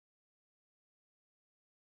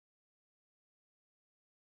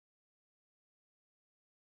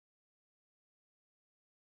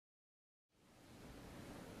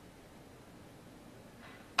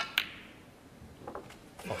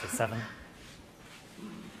47.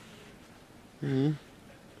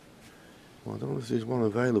 Well, I don't know if there's one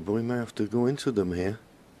available. We may have to go into them here.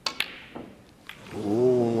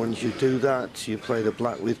 Oh, once you do that, you play the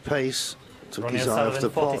black with pace. Took Ronnie his eye off the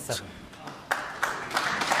pot. 47.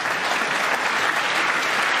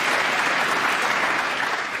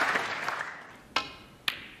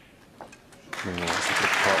 Oh, that's a good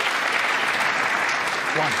pot.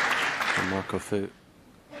 1. From Marco Fu.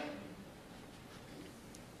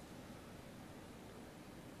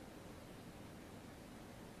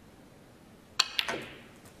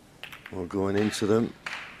 Well, going into them.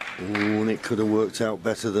 Ooh, and it could have worked out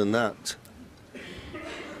better than that.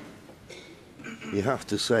 You have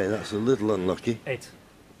to say that's a little unlucky. 8.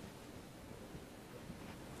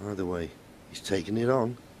 Either way, he's taking it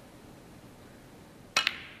on.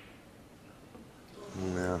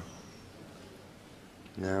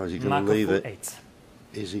 Now is he going to leave it? 8.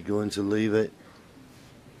 Is he going to leave it?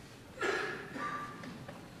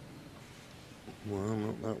 Well,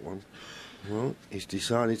 not that one. Well, he's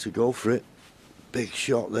decided to go for it. Big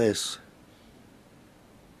shot, this.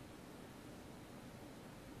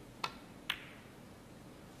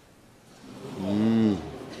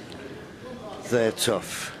 They're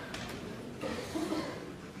tough.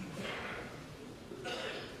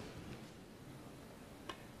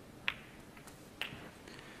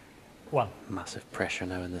 One. Massive pressure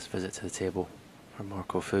now in this visit to the table for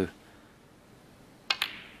Marco Fu.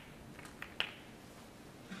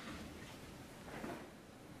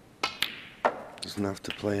 Doesn't have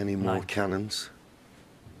to play any more 9. cannons.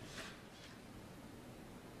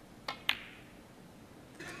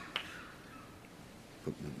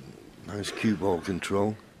 But nice cue ball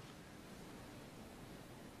control.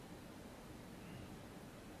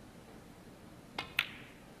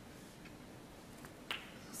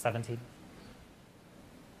 $17.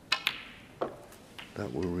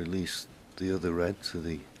 That will release the other red to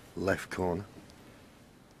the left corner.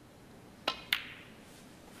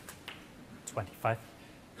 25.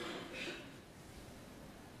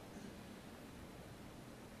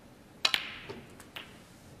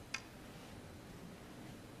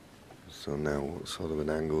 So now what sort of an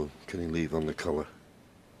angle can he leave on the colour?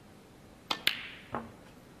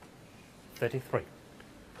 33.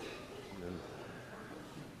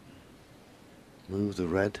 Move the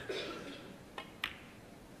red.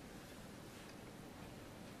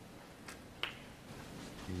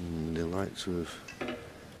 They like to have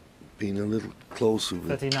been a little closer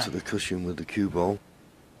to the cushion with the cue ball.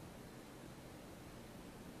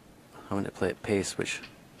 I want to play at pace, which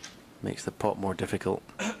makes the pot more difficult.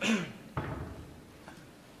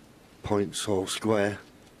 Points all square.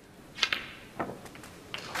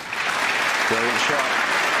 Brilliant shot.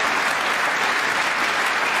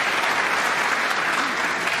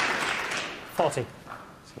 $40.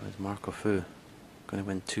 So is Marco Fu going to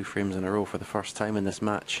win 2 frames in a row for the first time in this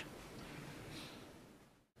match.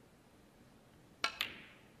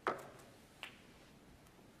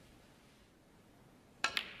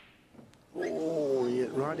 Oh, he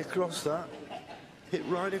hit right across that. Hit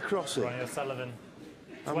right across it. Ronnie O'Sullivan.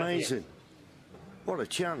 Amazing. What a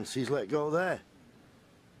chance he's let go there.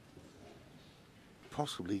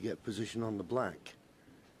 Possibly get position on the black.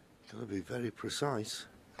 Got to be very precise.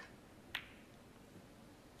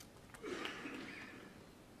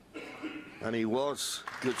 And he was.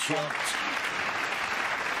 Good shot.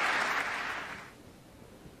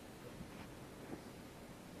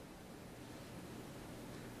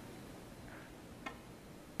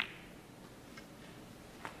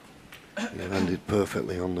 He landed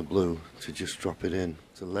perfectly on the blue to just drop it in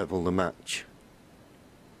to level the match.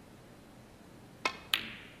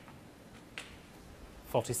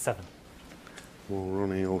 47. Well,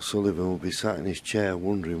 Ronnie O'Sullivan will be sat in his chair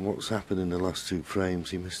wondering what's happened in the last 2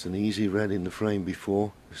 frames. He missed an easy red in the frame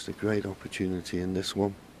before. Missed a great opportunity in this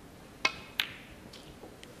one.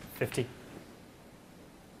 50.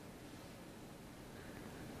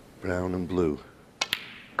 Brown and blue.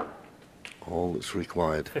 All that's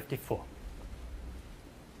required. 54.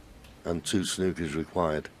 And 2 snookers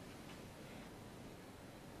required.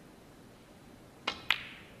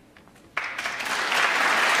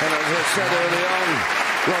 And as I said early on,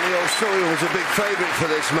 Ronnie O'Sullivan was a big favourite for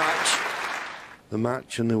this match. The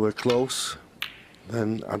match, and they were close.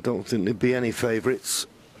 Then I don't think there'd be any favourites,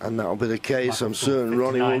 and that'll be the case. I'm certain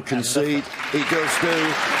Ronnie will concede. He does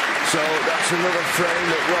do. So that's another frame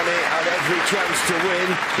that Ronnie had every chance to win.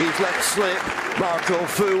 He's let slip. Marco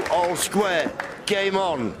Fu all square. Game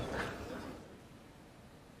on.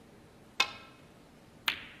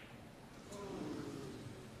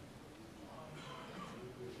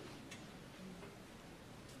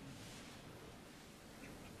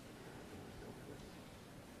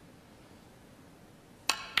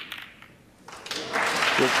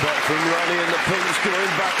 Good pot from Ronnie, and the pink's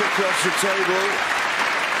going back across the table.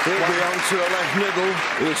 He'll be on to the left middle.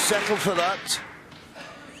 He'll settle for that.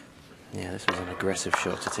 Yeah, this was an aggressive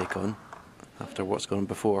shot to take on after what's gone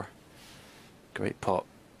before. Great pot.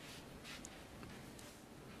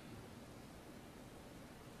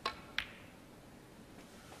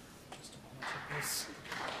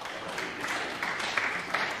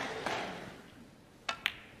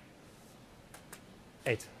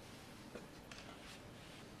 Eight.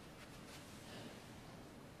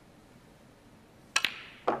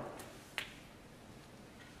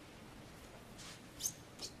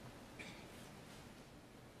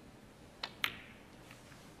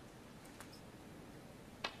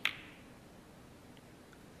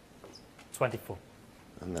 $24.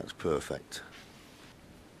 And that's perfect.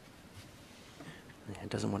 Yeah, it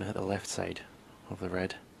doesn't want to hit the left side of the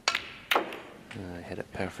red. Hit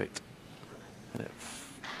it perfect. Hit it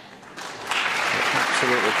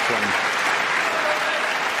absolutely plumb.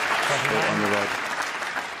 Straight on the red.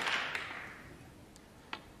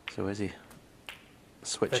 So is he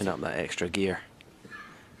switching up that extra gear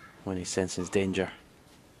when he senses danger?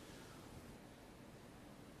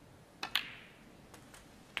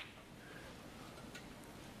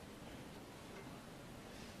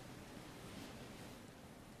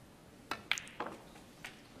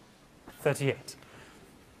 $38.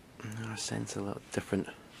 Our sense a little different.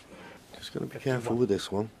 Just going to be careful with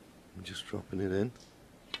this one. I'm just dropping it in.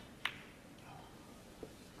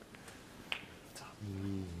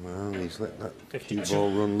 Well, he's let that cue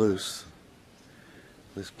ball run loose.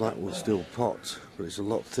 This black will still pot, but it's a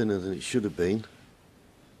lot thinner than it should have been.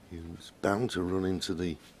 He was bound to run into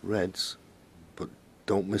the reds, but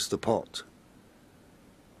don't miss the pot.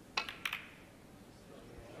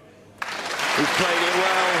 He's played it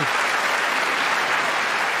well.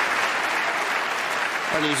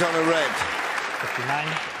 And he's on a red. 59.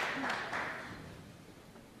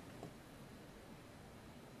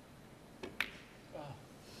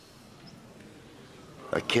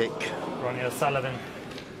 A kick. Ronnie O'Sullivan.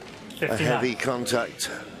 A 59. heavy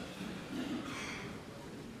contact.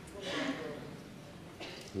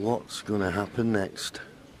 What's going to happen next?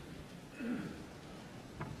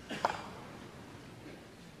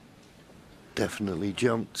 Definitely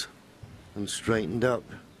jumped and straightened up.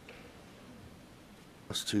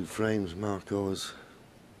 Last two frames, Marco has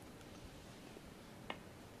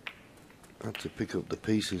had to pick up the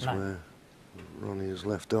pieces where Ronnie has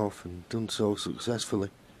left off, and done so successfully.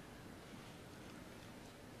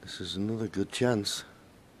 This is another good chance.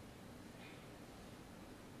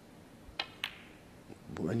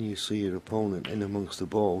 When you see your opponent in amongst the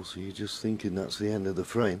balls, you're just thinking that's the end of the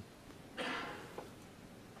frame.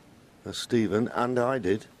 As Stephen and I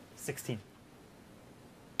did. 16.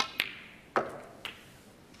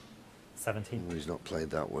 17. Oh, he's not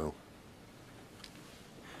played that well.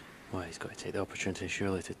 Well, he's got to take the opportunity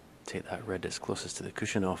surely to take that red that's closest to the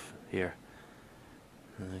cushion off here.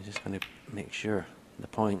 And he's just going to make sure the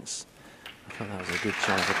points. I thought that was a good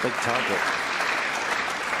chance, a big target.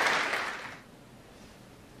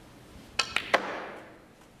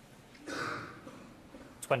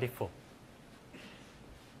 $24.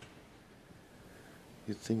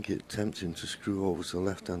 You'd think it tempting to screw over to the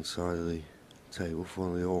left-hand side of the table for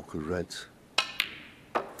one of the awkward reds.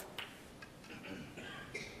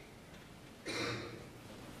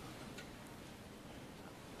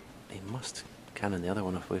 He must cannon the other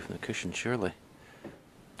one away from the cushion, surely.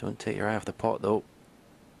 Don't take your eye off the pot, though.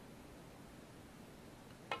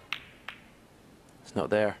 It's not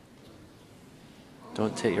there.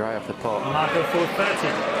 Don't take your eye off the pot. Marco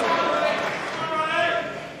 430.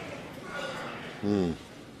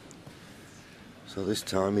 So this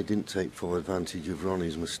time he didn't take full advantage of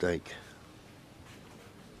Ronnie's mistake.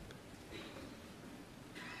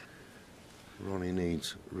 Ronnie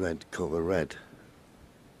needs red cover red.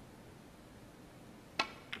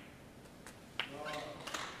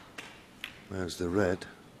 There's the red.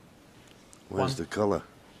 Where's the colour?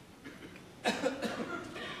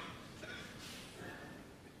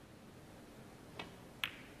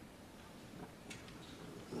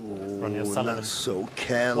 Oh, that's so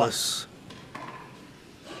careless.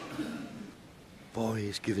 Boy,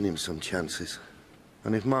 he's giving him some chances.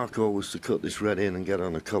 And if Marco was to cut this red in and get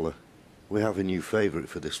on a colour, we have a new favourite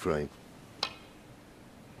for this frame.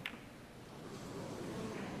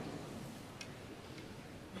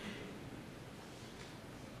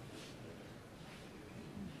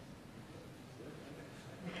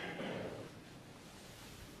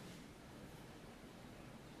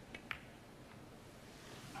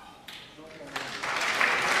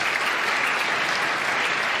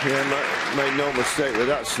 Yeah, made no mistake with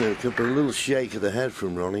that snooker, but a little shake of the head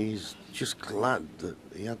from Ronnie. He's just glad that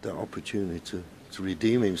he had that opportunity to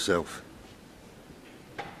redeem himself.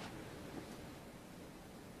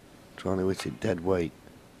 Trying to hit it dead weight.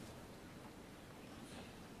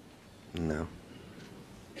 No.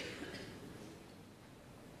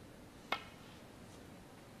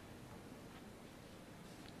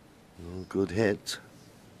 Oh, good hit.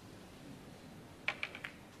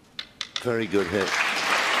 Very good hit.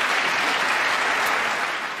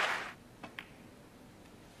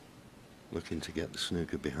 Looking to get the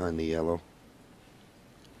snooker behind the yellow.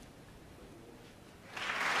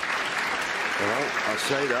 Well, I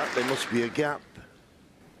say that, there must be a gap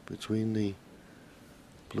between the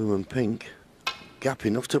blue and pink. Gap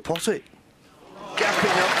enough to pot it. Gap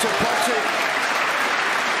enough to pot it.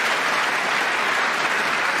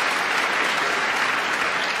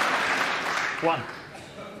 One.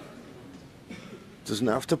 Doesn't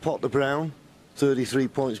have to pot the brown. 33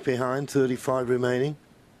 points behind, 35 remaining.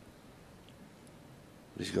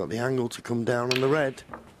 He's got the angle to come down on the red.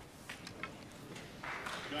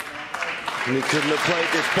 And he couldn't have played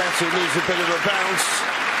this better. He needs a bit of a bounce.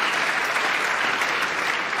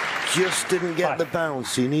 Just didn't get the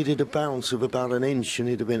bounce. He needed a bounce of about an inch and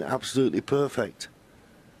he'd have been absolutely perfect.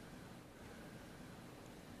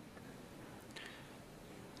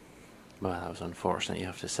 Well, that was unfortunate, you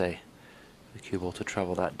have to say. The cue ball to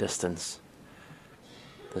travel that distance.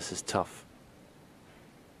 This is tough.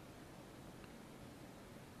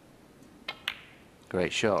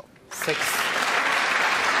 Great shot. 6. Just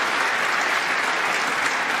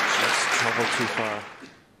travel too far.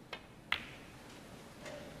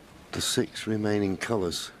 The 6 remaining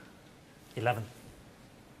colours 11.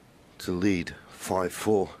 to lead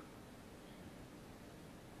 5-4.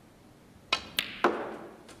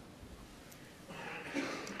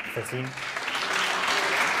 Thirteen.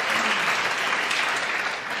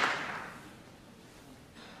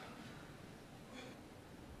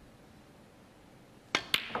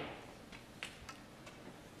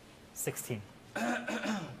 Sixteen.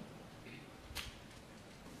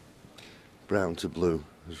 Brown to blue.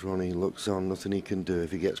 As Ronnie looks on, nothing he can do.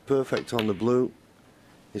 If he gets perfect on the blue,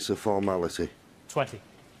 it's a formality. 20.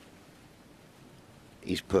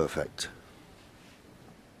 He's perfect.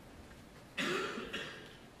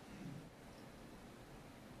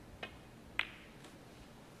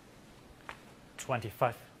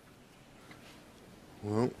 $25.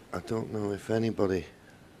 Well, I don't know if anybody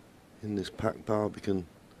in this packed Barbican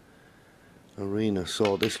arena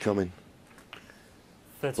saw this coming.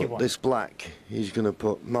 31. But this black, he's going to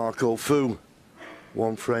put Marco Fu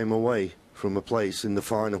one frame away from a place in the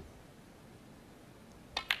final.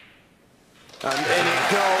 And in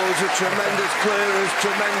it goes, a tremendous clearance,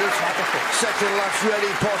 tremendous second last red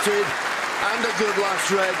he potted, and a good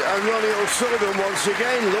last red. And Ronnie O'Sullivan once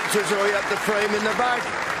again looked as though he had the frame in the bag,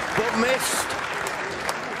 but missed.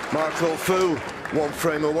 Marco Fu one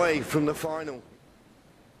frame away from the final.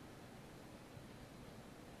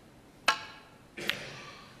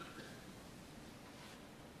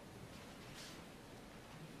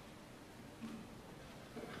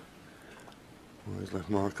 Well, he's left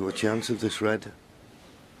Marco a chance of this red.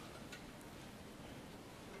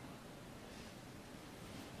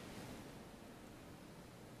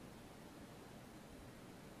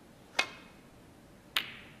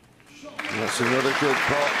 And that's another good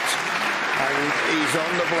pot. And he's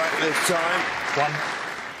on the black this time. 1.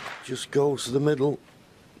 Just goes to the middle.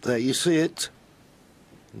 There you see it.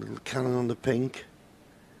 Little cannon on the pink.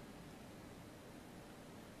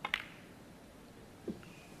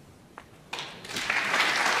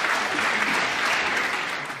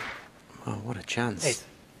 Oh, what a chance. 8.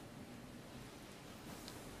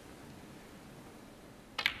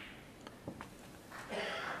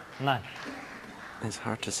 $9. It's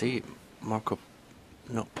hard to see Marco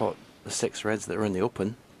not pot the 6 reds that are in the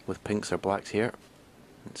open with pinks or blacks here.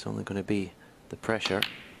 It's only going to be the pressure.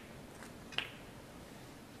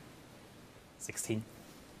 16.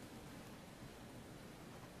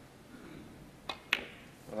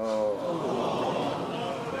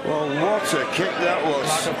 Well, what a kick that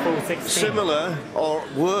was. Marco Fu 16. Similar or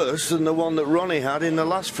worse than the one that Ronnie had in the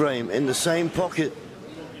last frame, in the same pocket.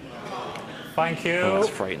 Thank you. Oh, that's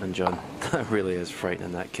frightening, John. That really is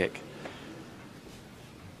frightening, that kick.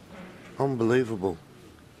 Unbelievable.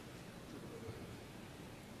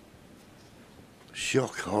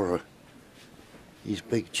 Shock horror. His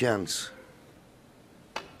big chance.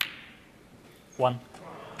 1.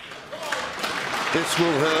 This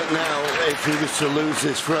will hurt now if he was to lose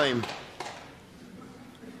this frame.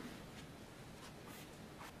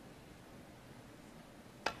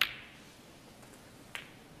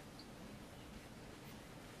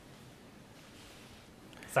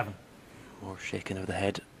 7. More shaking of the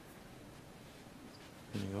head.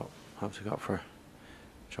 And you got, have to go up for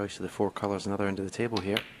choice of the 4 colours on the other end of the table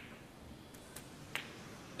here.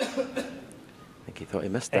 I think he thought he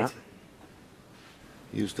missed 8. that.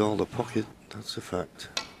 Used all the pocket, that's a fact.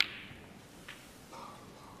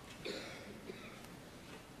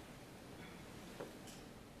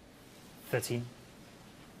 $13.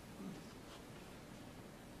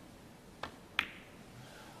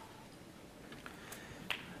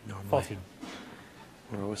 Normally, 14.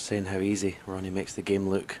 we're always saying how easy Ronnie makes the game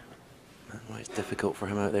look. That's why it's difficult for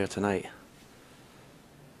him out there tonight.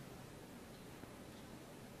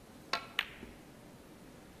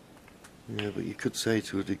 Yeah, but you could say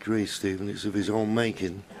to a degree, Stephen, it's of his own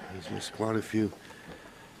making. He's missed quite a few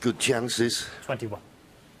good chances. 21.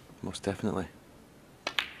 Most definitely.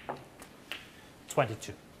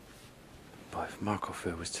 22. But if Marco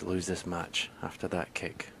Fu was to lose this match after that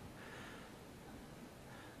kick,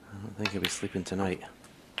 I don't think he'll be sleeping tonight.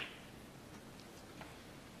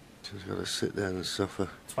 He's got to sit there and suffer.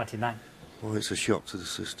 29. Well, it's a shock to the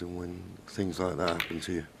system when things like that happen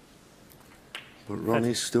to you. But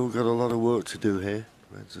Ronnie's still got a lot of work to do here.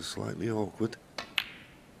 Reds are slightly awkward.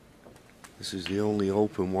 This is the only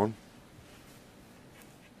open one.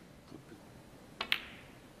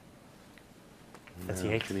 Now,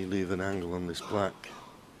 38. can he leave an angle on this black?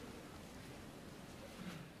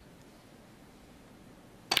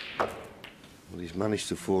 Well, he's managed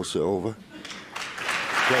to force it over.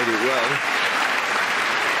 Played it well.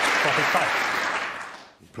 45.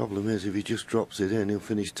 The problem is, if he just drops it in, he'll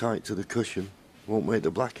finish tight to the cushion. Won't make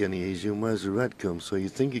the black any easier, and where's the red come? So you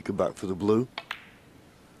think he could back for the blue.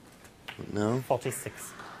 But no.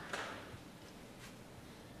 46.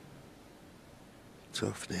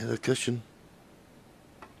 Tough near the cushion.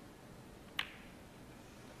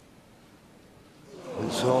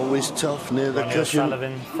 It's always tough near the Ronnie cushion.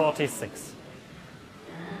 O'Sullivan, 46.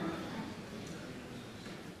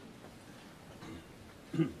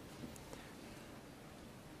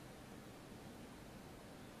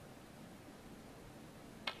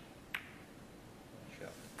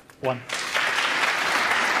 One.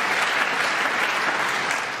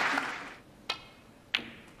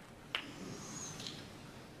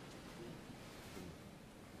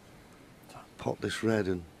 Pot this red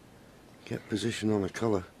and get position on a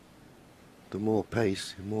colour. The more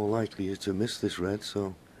pace, the more likely you're to miss this red.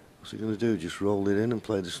 So what's he going to do? Just roll it in and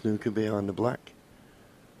play the snooker behind the black?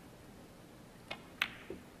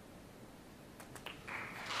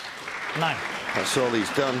 9. That's all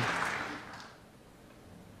he's done.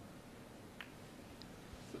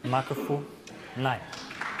 Marco Fu, 9.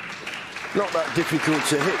 Not that difficult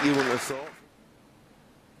to hit, you wouldn't have thought.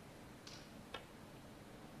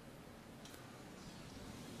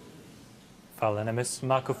 Foul and a miss,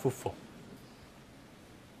 Marco Fu, 4.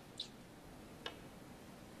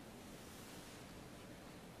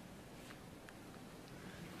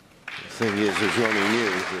 The thing is, as Ronnie knew,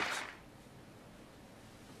 that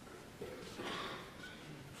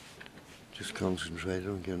just concentrate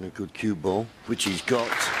on getting a good cue ball, which he's got.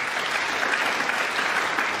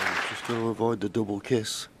 And just got to avoid the double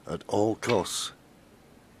kiss at all costs.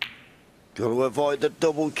 Got to avoid the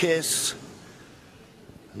double kiss.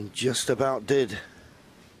 And just about did.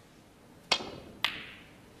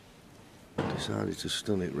 Decided to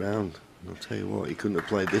stun it round. And I'll tell you what, he couldn't have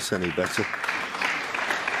played this any better.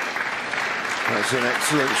 That's an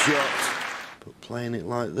excellent shot. But playing it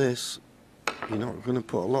like this, you're not going to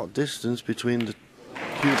put a lot of distance between the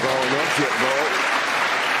cue ball and object ball.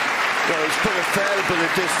 Well, he's put a fair bit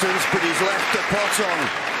of distance, but he's left the pot on.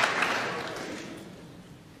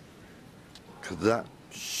 Could that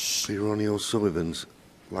be Ronnie O'Sullivan's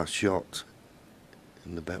last shot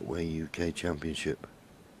in the Betway UK Championship?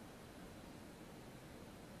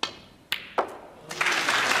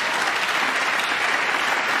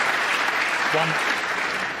 One.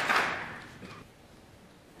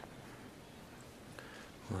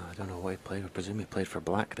 Well, I don't know what he played. I presume he played for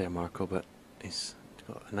black there, Marco, but he's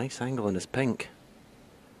got a nice angle in his pink.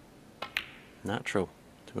 Natural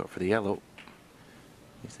to go up for the yellow.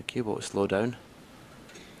 Needs the cue ball to slow down.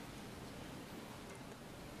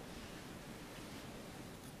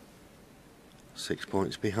 .6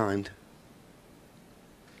 points behind.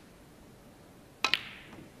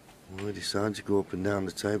 Well, he decided to go up and down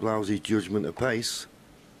the table. How's his judgment of pace?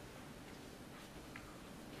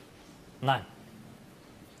 9.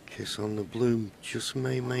 Kiss on the blue just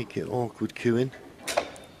may make it awkward queuing.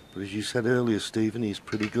 But as you said earlier, Stephen, he's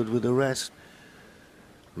pretty good with the rest.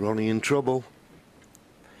 Ronnie in trouble.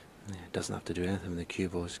 Yeah, doesn't have to do anything with the cue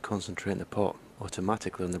ball. Just concentrate in the pot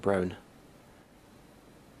automatically on the brown.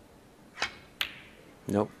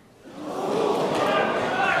 Nope.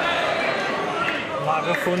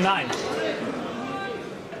 Marco for 9.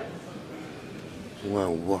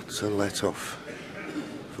 Well, what a let-off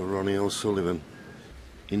for Ronnie O'Sullivan.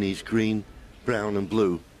 He needs green, brown and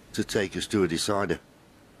blue to take us to a decider.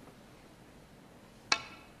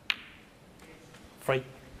 3.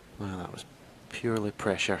 Well, that was purely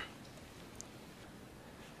pressure.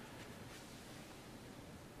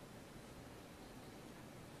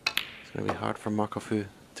 It's going to be hard for Marco Fu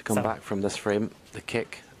to come 7. back from this frame, the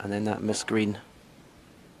kick, and then that missed green.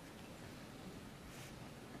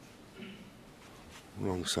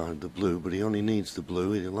 Wrong side of the blue, but he only needs the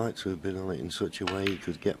blue. He'd like to have been on it in such a way he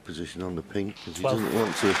could get position on the pink, because he doesn't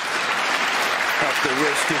want to have the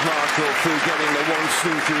risk of Marco Fu getting the one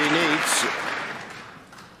snooker he needs.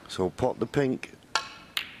 So pot the pink.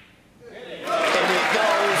 In it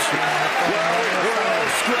goes. Well, we're all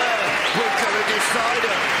square. We've got a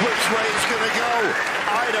decider. Which way it's going to go,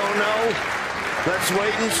 I don't know. Let's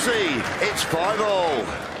wait and see. It's 5-all.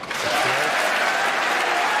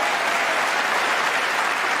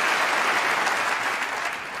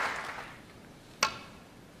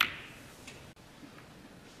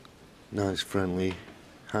 Nice friendly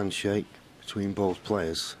handshake between both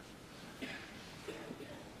players.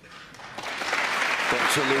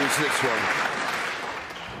 Got to lose this one.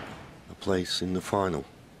 A place in the final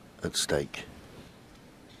at stake.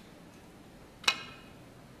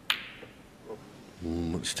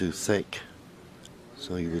 Much too thick.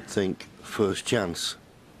 So you would think first chance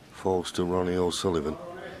falls to Ronnie O'Sullivan.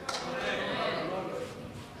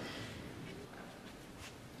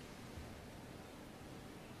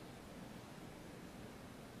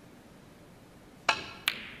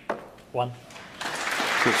 One.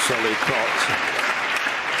 Good solid pot.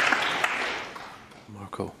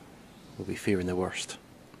 Marco will be fearing the worst.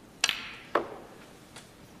 Don't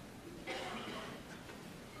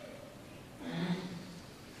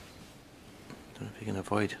know if he can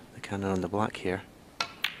avoid the cannon on the black here.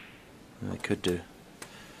 Well, he could do.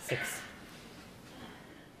 6.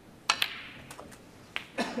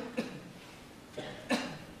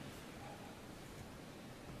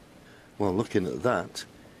 Well, looking at that,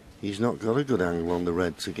 he's not got a good angle on the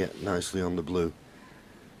red to get nicely on the blue.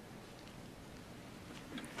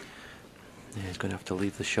 Yeah, he's going to have to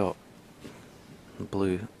leave the shot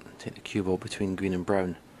blue, take the cue ball between green and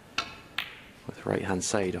brown with right hand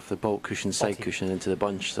side off the bolt cushion, side cushion into the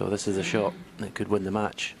bunch. So this is a shot that could win the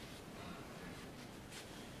match.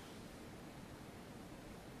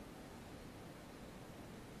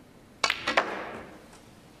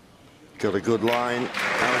 Got a good line.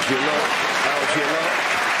 How's your luck? How's your luck?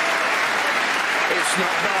 It's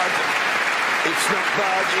not bad. It's not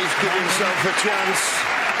bad. He's given himself a chance.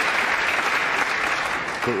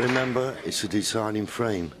 But remember, it's a deciding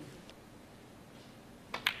frame.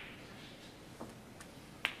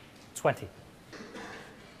 20.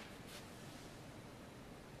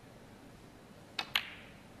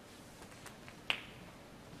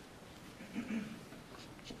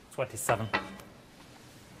 $27.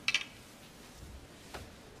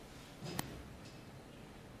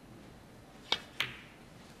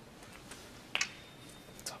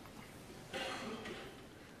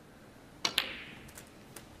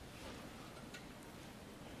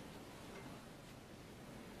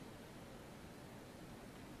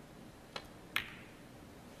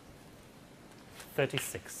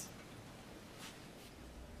 $36.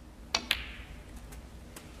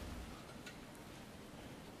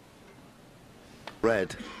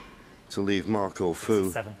 Red to leave Marco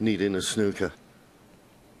Fu 7. needing a snooker.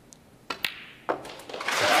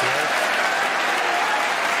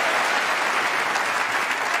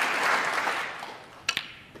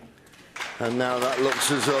 And now that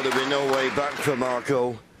looks as though there'll be no way back for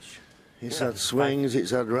Marco. He's had swings,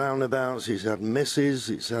 it's had roundabouts, he's had misses,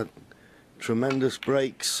 it's had tremendous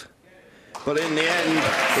breaks. But in the end,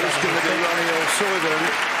 it's going to be Ronnie O'Sullivan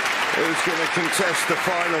who's going to contest the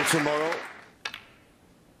final tomorrow.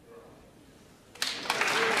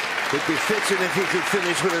 It'd be fitting if he could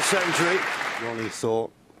finish with a century. Ronnie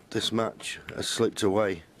thought this match has slipped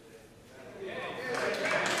away.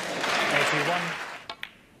 81.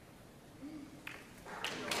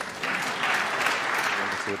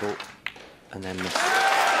 Table, and then a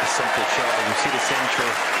simple shot, and you see the central.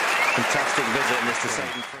 Fantastic visit in this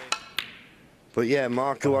deciding frame. But yeah,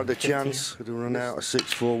 Marco had a chance to run out a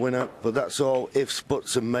 6-4 winner, but that's all ifs,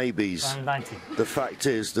 buts and maybes. 90. The fact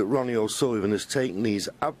is that Ronnie O'Sullivan has taken these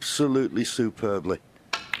absolutely superbly.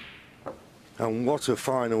 And what a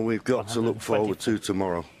final we've got to look forward to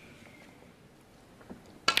tomorrow.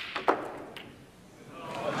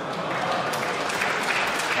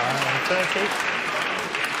 130.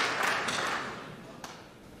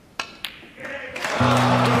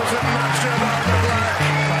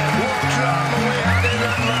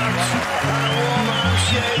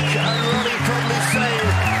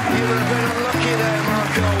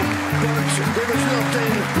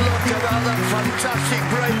 fantastic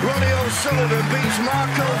break. Ronnie O'Sullivan beats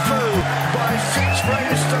Marco Fu by 6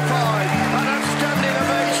 frames to 5.